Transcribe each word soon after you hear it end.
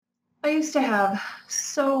used to have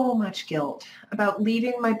so much guilt about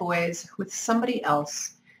leaving my boys with somebody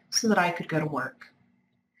else so that I could go to work.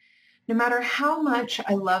 No matter how much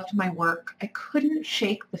I loved my work, I couldn't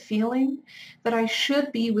shake the feeling that I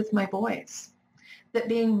should be with my boys, that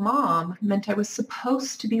being mom meant I was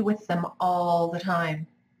supposed to be with them all the time.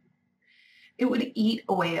 It would eat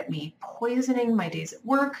away at me, poisoning my days at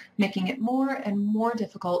work, making it more and more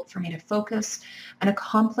difficult for me to focus and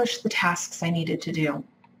accomplish the tasks I needed to do.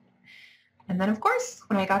 And then, of course,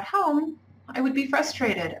 when I got home, I would be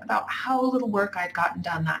frustrated about how little work I'd gotten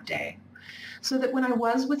done that day. So that when I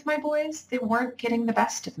was with my boys, they weren't getting the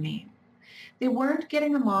best of me. They weren't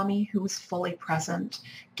getting a mommy who was fully present,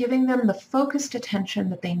 giving them the focused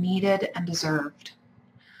attention that they needed and deserved.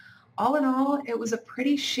 All in all, it was a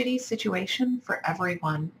pretty shitty situation for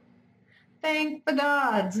everyone. Thank the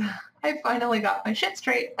gods! I finally got my shit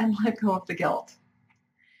straight and let go of the guilt.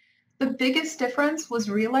 The biggest difference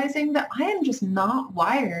was realizing that I am just not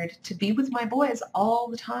wired to be with my boys all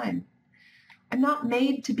the time. I'm not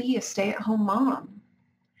made to be a stay-at-home mom.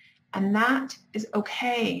 And that is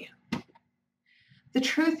okay. The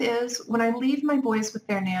truth is, when I leave my boys with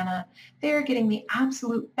their Nana, they are getting the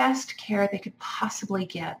absolute best care they could possibly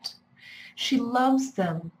get. She loves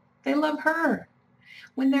them. They love her.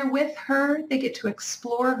 When they're with her, they get to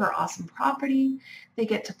explore her awesome property. They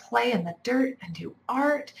get to play in the dirt and do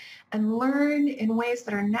art and learn in ways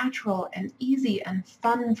that are natural and easy and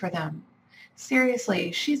fun for them.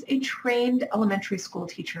 Seriously, she's a trained elementary school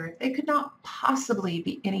teacher. They could not possibly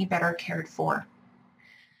be any better cared for.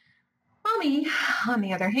 Mommy, on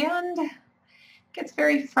the other hand, gets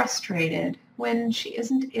very frustrated when she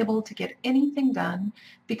isn't able to get anything done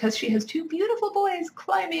because she has two beautiful boys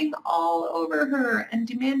climbing all over her and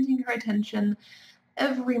demanding her attention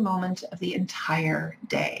every moment of the entire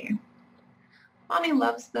day. Mommy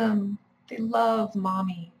loves them. They love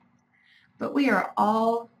Mommy. But we are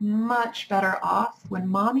all much better off when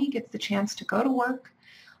Mommy gets the chance to go to work,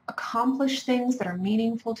 accomplish things that are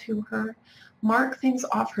meaningful to her, mark things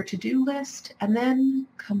off her to-do list, and then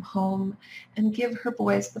come home and give her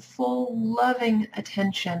boys the full, loving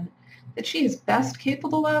attention that she is best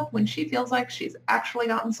capable of when she feels like she's actually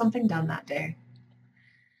gotten something done that day.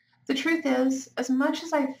 The truth is, as much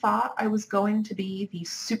as I thought I was going to be the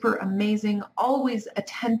super amazing, always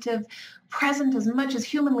attentive, present as much as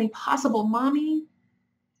humanly possible Mommy,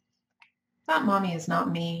 that Mommy is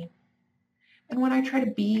not me. And when I try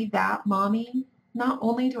to be that Mommy, not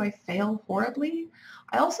only do I fail horribly,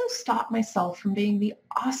 I also stop myself from being the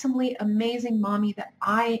awesomely amazing Mommy that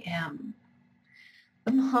I am.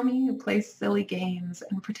 The Mommy who plays silly games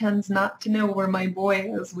and pretends not to know where my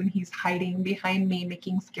boy is when he's hiding behind me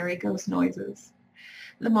making scary ghost noises.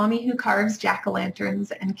 The Mommy who carves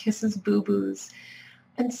jack-o'-lanterns and kisses boo-boos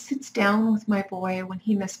and sits down with my boy when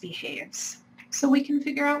he misbehaves so we can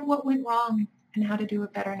figure out what went wrong and how to do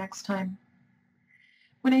it better next time.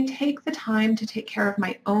 When I take the time to take care of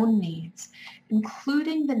my own needs,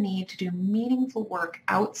 including the need to do meaningful work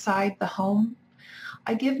outside the home,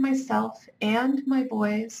 I give myself and my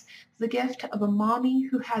boys the gift of a Mommy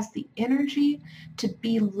who has the energy to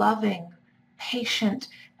be loving, patient,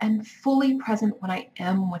 and fully present when I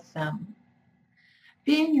am with them.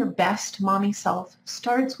 Being your best Mommy self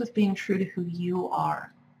starts with being true to who you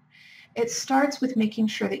are. It starts with making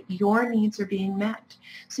sure that your needs are being met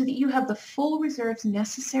so that you have the full reserves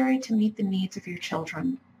necessary to meet the needs of your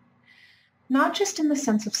children. Not just in the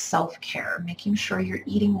sense of self-care, making sure you're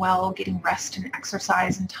eating well, getting rest and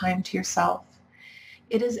exercise and time to yourself.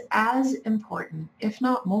 It is as important, if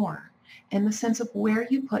not more, in the sense of where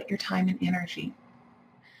you put your time and energy.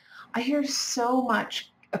 I hear so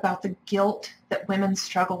much about the guilt that women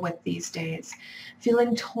struggle with these days,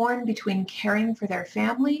 feeling torn between caring for their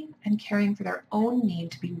family and caring for their own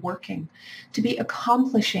need to be working, to be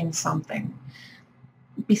accomplishing something.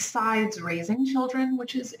 Besides raising children,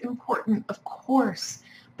 which is important, of course,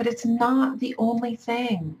 but it's not the only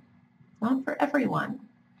thing, not for everyone.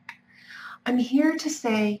 I'm here to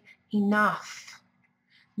say enough.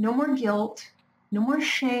 No more guilt, no more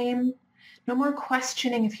shame, no more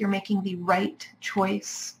questioning if you're making the right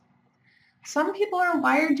choice. Some people are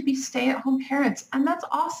wired to be stay-at-home parents, and that's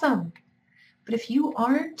awesome. But if you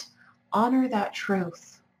aren't, honor that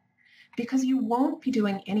truth. Because you won't be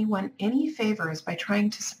doing anyone any favors by trying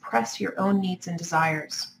to suppress your own needs and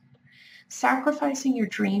desires. Sacrificing your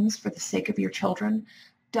dreams for the sake of your children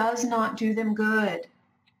does not do them good.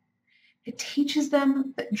 It teaches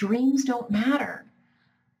them that dreams don't matter.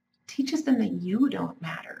 It teaches them that you don't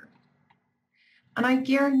matter. And I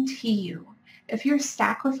guarantee you, if you're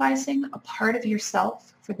sacrificing a part of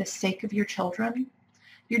yourself for the sake of your children,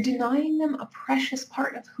 You're denying them a precious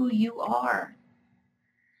part of who you are.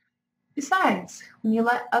 Besides, when you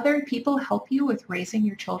let other people help you with raising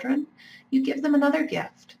your children, you give them another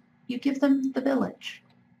gift. You give them the village.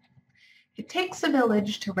 It takes a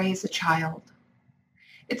village to raise a child.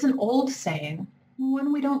 It's an old saying,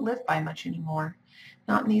 one we don't live by much anymore,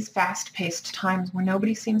 not in these fast-paced times where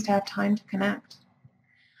nobody seems to have time to connect.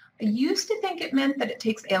 I used to think it meant that it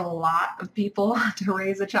takes a lot of people to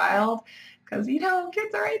raise a child because,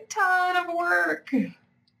 kids are a ton of work.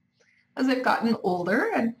 As I've gotten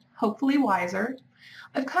older and hopefully wiser,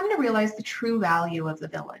 I've come to realize the true value of the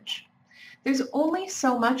village. There's only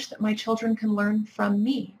so much that my children can learn from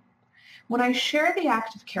me. When I share the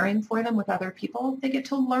act of caring for them with other people, they get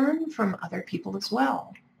to learn from other people as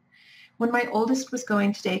well. When my oldest was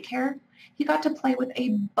going to daycare, he got to play with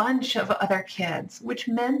a bunch of other kids, which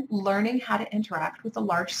meant learning how to interact with a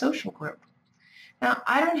large social group. Now,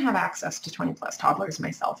 I don't have access to 20-plus toddlers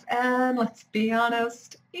myself, and let's be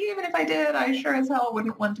honest, even if I did, I sure as hell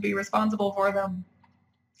wouldn't want to be responsible for them.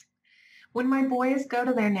 When my boys go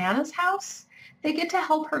to their Nana's house, they get to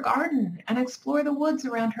help her garden and explore the woods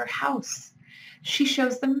around her house. She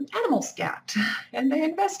shows them Animal Scat, and they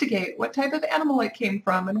investigate what type of animal it came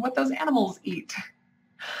from and what those animals eat.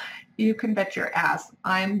 You can bet your ass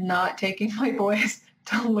I'm not taking my boys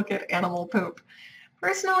to look at animal poop.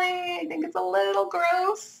 Personally, I think it's a little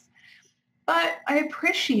gross, but I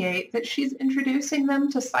appreciate that she's introducing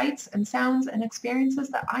them to sights and sounds and experiences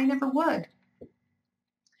that I never would.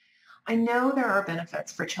 I know there are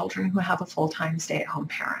benefits for children who have a full-time stay-at-home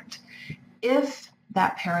parent, if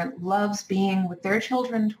that parent loves being with their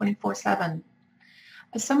children 24/7.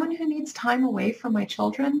 As someone who needs time away from my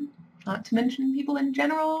children, not to mention people in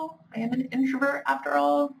general, I am an introvert after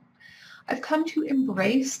all, I've come to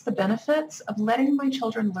embrace the benefits of letting my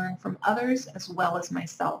children learn from others as well as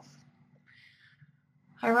myself.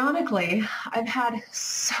 Ironically, I've had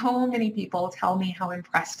so many people tell me how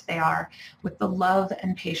impressed they are with the love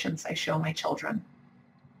and patience I show my children.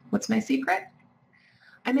 What's my secret?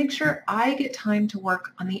 I make sure I get time to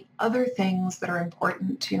work on the other things that are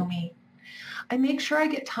important to me. I make sure I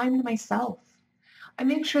get time to myself. I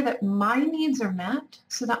make sure that my needs are met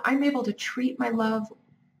so that I'm able to treat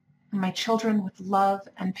my children with love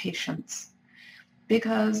and patience.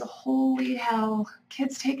 Because holy hell,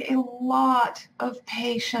 kids take a lot of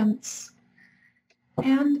patience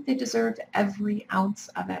and they deserve every ounce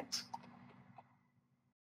of it.